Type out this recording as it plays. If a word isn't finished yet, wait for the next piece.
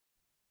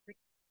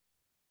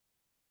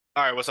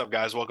All right, what's up,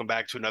 guys? Welcome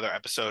back to another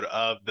episode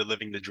of the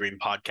Living the Dream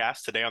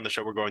podcast. Today on the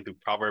show, we're going through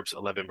Proverbs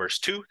 11, verse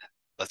 2.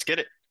 Let's get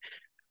it.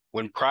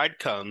 When pride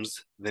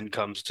comes, then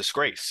comes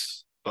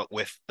disgrace, but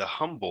with the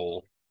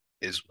humble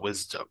is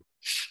wisdom.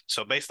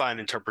 So, baseline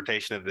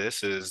interpretation of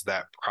this is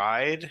that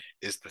pride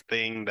is the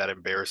thing that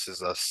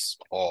embarrasses us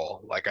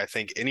all. Like, I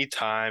think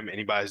anytime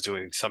anybody's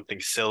doing something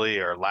silly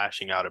or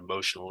lashing out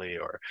emotionally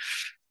or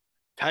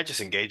kind of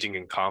just engaging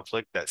in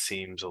conflict that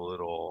seems a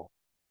little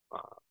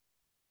uh,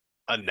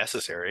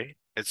 unnecessary.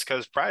 It's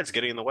because pride's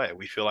getting in the way.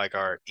 We feel like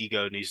our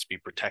ego needs to be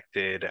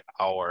protected,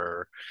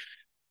 our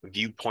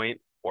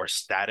viewpoint or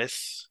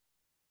status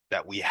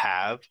that we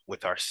have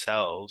with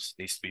ourselves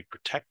needs to be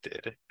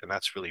protected. And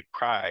that's really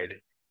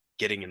pride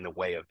getting in the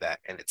way of that.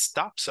 And it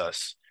stops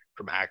us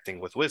from acting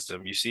with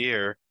wisdom. You see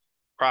here,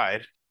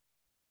 pride,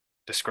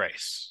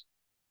 disgrace,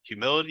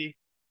 humility,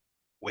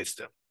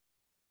 wisdom.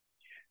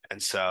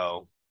 And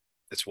so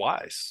it's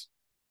wise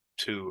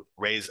to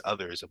raise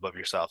others above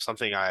yourself.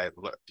 Something I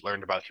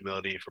learned about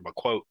humility from a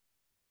quote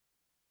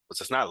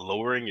was it's not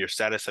lowering your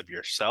status of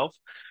yourself,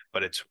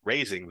 but it's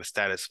raising the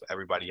status of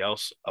everybody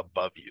else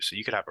above you. So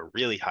you could have a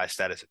really high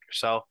status of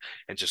yourself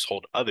and just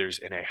hold others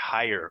in a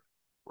higher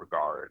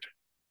regard.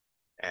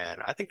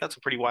 And I think that's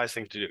a pretty wise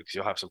thing to do because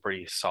you'll have some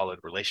pretty solid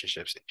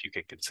relationships if you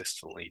can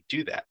consistently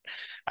do that.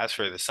 As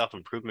for the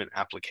self-improvement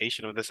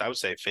application of this, I would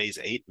say phase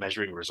eight,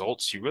 measuring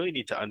results, you really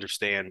need to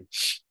understand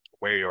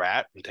where you're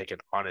at and take an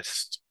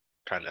honest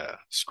kind of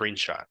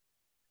screenshot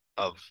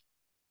of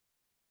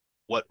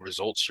what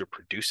results you're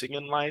producing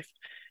in life,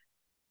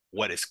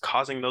 what is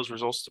causing those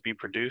results to be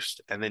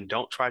produced, and then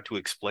don't try to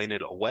explain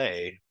it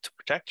away to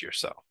protect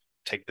yourself.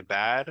 Take the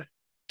bad,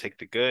 take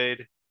the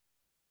good,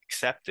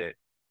 accept it,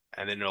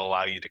 and then it'll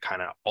allow you to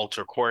kind of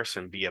alter course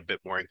and be a bit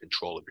more in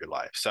control of your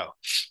life. So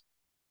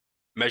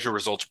measure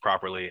results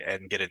properly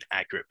and get an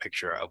accurate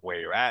picture of where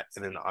you're at.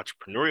 And then the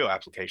entrepreneurial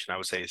application, I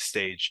would say, is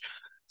stage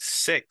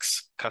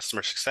six,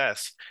 customer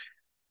success.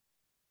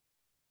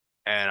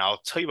 And I'll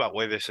tell you about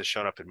where this has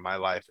shown up in my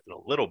life in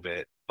a little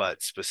bit,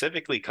 but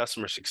specifically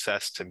customer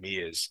success to me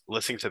is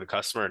listening to the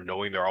customer and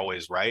knowing they're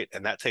always right.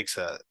 And that takes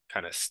a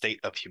kind of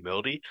state of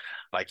humility.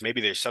 Like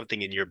maybe there's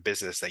something in your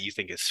business that you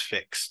think is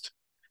fixed,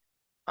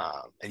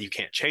 and you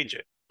can't change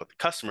it, but the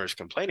customer is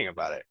complaining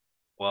about it.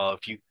 Well,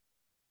 if you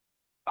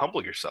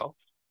humble yourself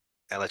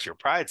and let your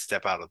pride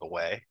step out of the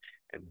way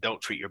and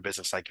don't treat your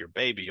business like your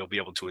baby, you'll be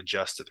able to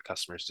adjust to the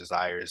customer's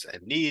desires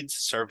and needs,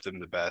 serve them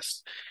the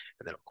best,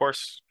 and then, of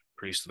course,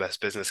 produce the best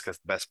business because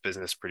the best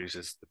business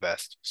produces the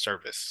best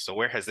service. So,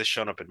 where has this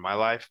shown up in my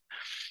life?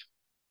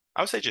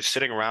 I would say just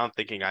sitting around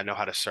thinking I know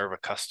how to serve a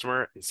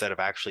customer instead of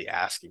actually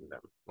asking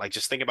them. Like,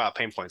 just think about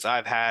pain points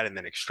I've had and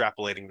then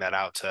extrapolating that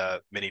out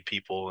to many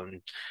people.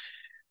 And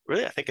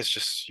really, I think it's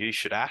just you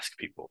should ask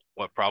people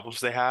what problems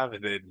they have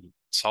and then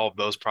solve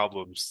those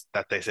problems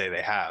that they say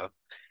they have.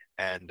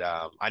 And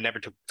I never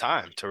took the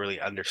time to really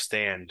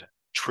understand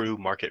true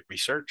market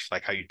research,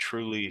 like how you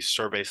truly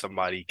survey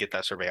somebody, get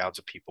that survey out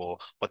to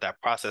people, what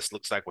that process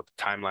looks like, what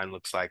the timeline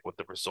looks like, what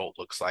the result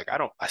looks like.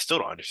 I still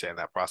don't understand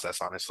that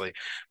process, honestly,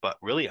 but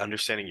really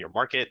understanding your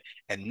market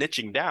and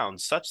niching down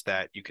such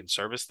that you can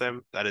service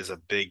them, that is a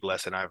big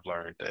lesson I've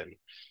learned and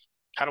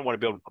kind of want to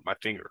be able to put my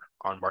finger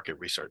on market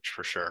research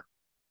for sure.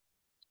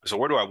 So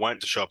where do I want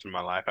it to show up in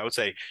my life? I would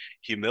say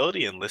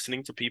humility and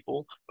listening to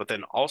people, but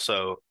then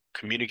also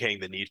communicating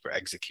the need for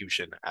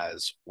execution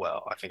as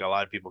well. I think a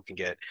lot of people can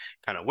get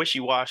kind of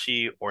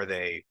wishy-washy or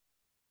they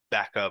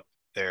back up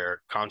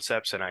their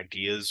concepts and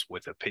ideas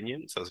with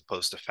opinions as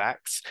opposed to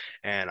facts.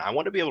 And I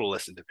want to be able to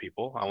listen to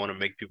people. I want to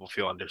make people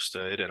feel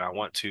understood and I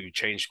want to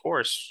change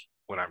course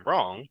when I'm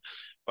wrong.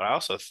 But I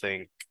also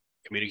think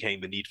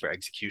communicating the need for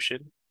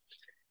execution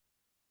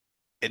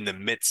in the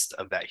midst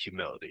of that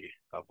humility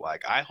of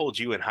like, I hold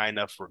you in high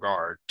enough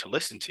regard to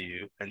listen to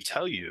you and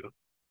tell you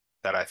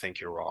that I think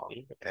you're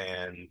wrong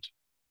and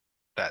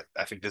that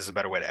I think this is a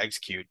better way to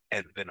execute,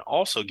 and then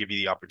also give you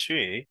the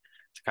opportunity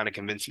to kind of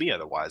convince me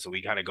otherwise. And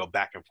we kind of go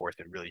back and forth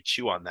and really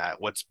chew on that.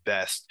 What's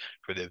best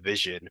for the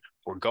vision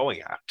we're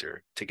going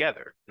after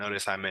together?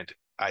 Notice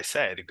I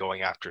said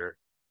going after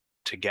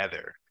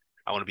together.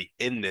 I want to be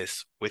in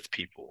this with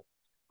people.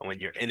 And when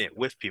you're in it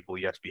with people,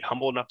 you have to be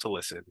humble enough to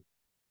listen,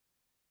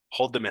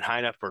 hold them in high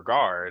enough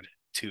regard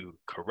to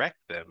correct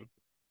them,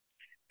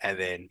 and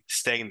then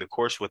staying the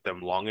course with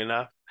them long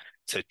enough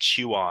to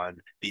chew on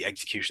the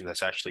execution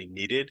that's actually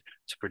needed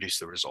to produce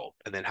the result.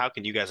 And then how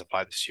can you guys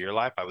apply this to your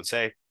life? I would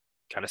say,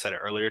 kind of said it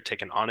earlier,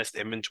 take an honest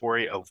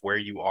inventory of where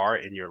you are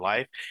in your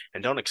life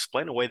and don't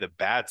explain away the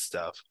bad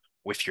stuff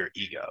with your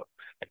ego.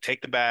 Like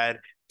take the bad,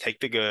 take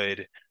the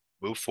good,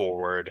 move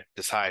forward,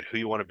 decide who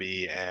you want to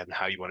be and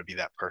how you want to be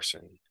that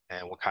person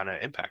and what kind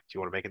of impact you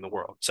want to make in the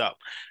world. So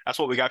that's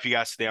what we got for you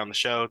guys today on the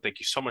show. Thank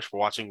you so much for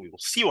watching. We will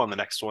see you on the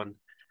next one.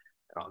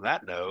 And on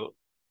that note,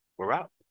 we're out.